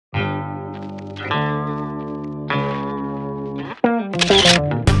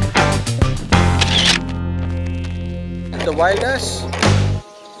wild ass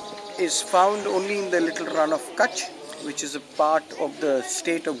is found only in the Little Rann of Kutch, which is a part of the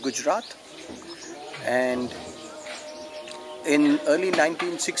state of Gujarat. And in early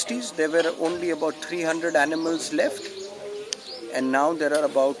 1960s, there were only about 300 animals left, and now there are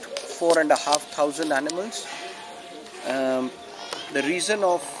about 4,500 animals. The reason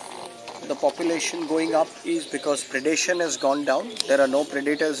of the population going up is because predation has gone down. There are no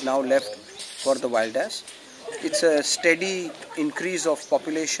predators now left for the wild ass. It's a steady increase of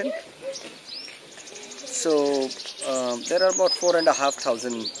population. So there are about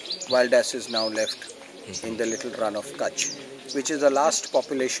 4,500 wild asses now left in the Little Rann of Kutch, which is the last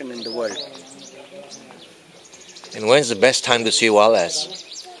population in the world. And when's the best time to see wild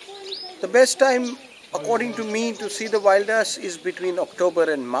ass? The best time, according to me, to see the wild ass is between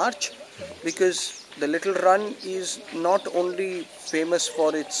October and March, because the Little Rann is not only famous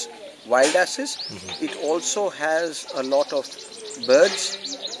for its wild asses, it also has a lot of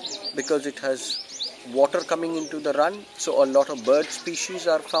birds because it has water coming into the run, so a lot of bird species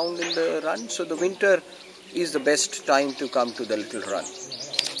are found in the run. So the winter is the best time to come to the Little Rann.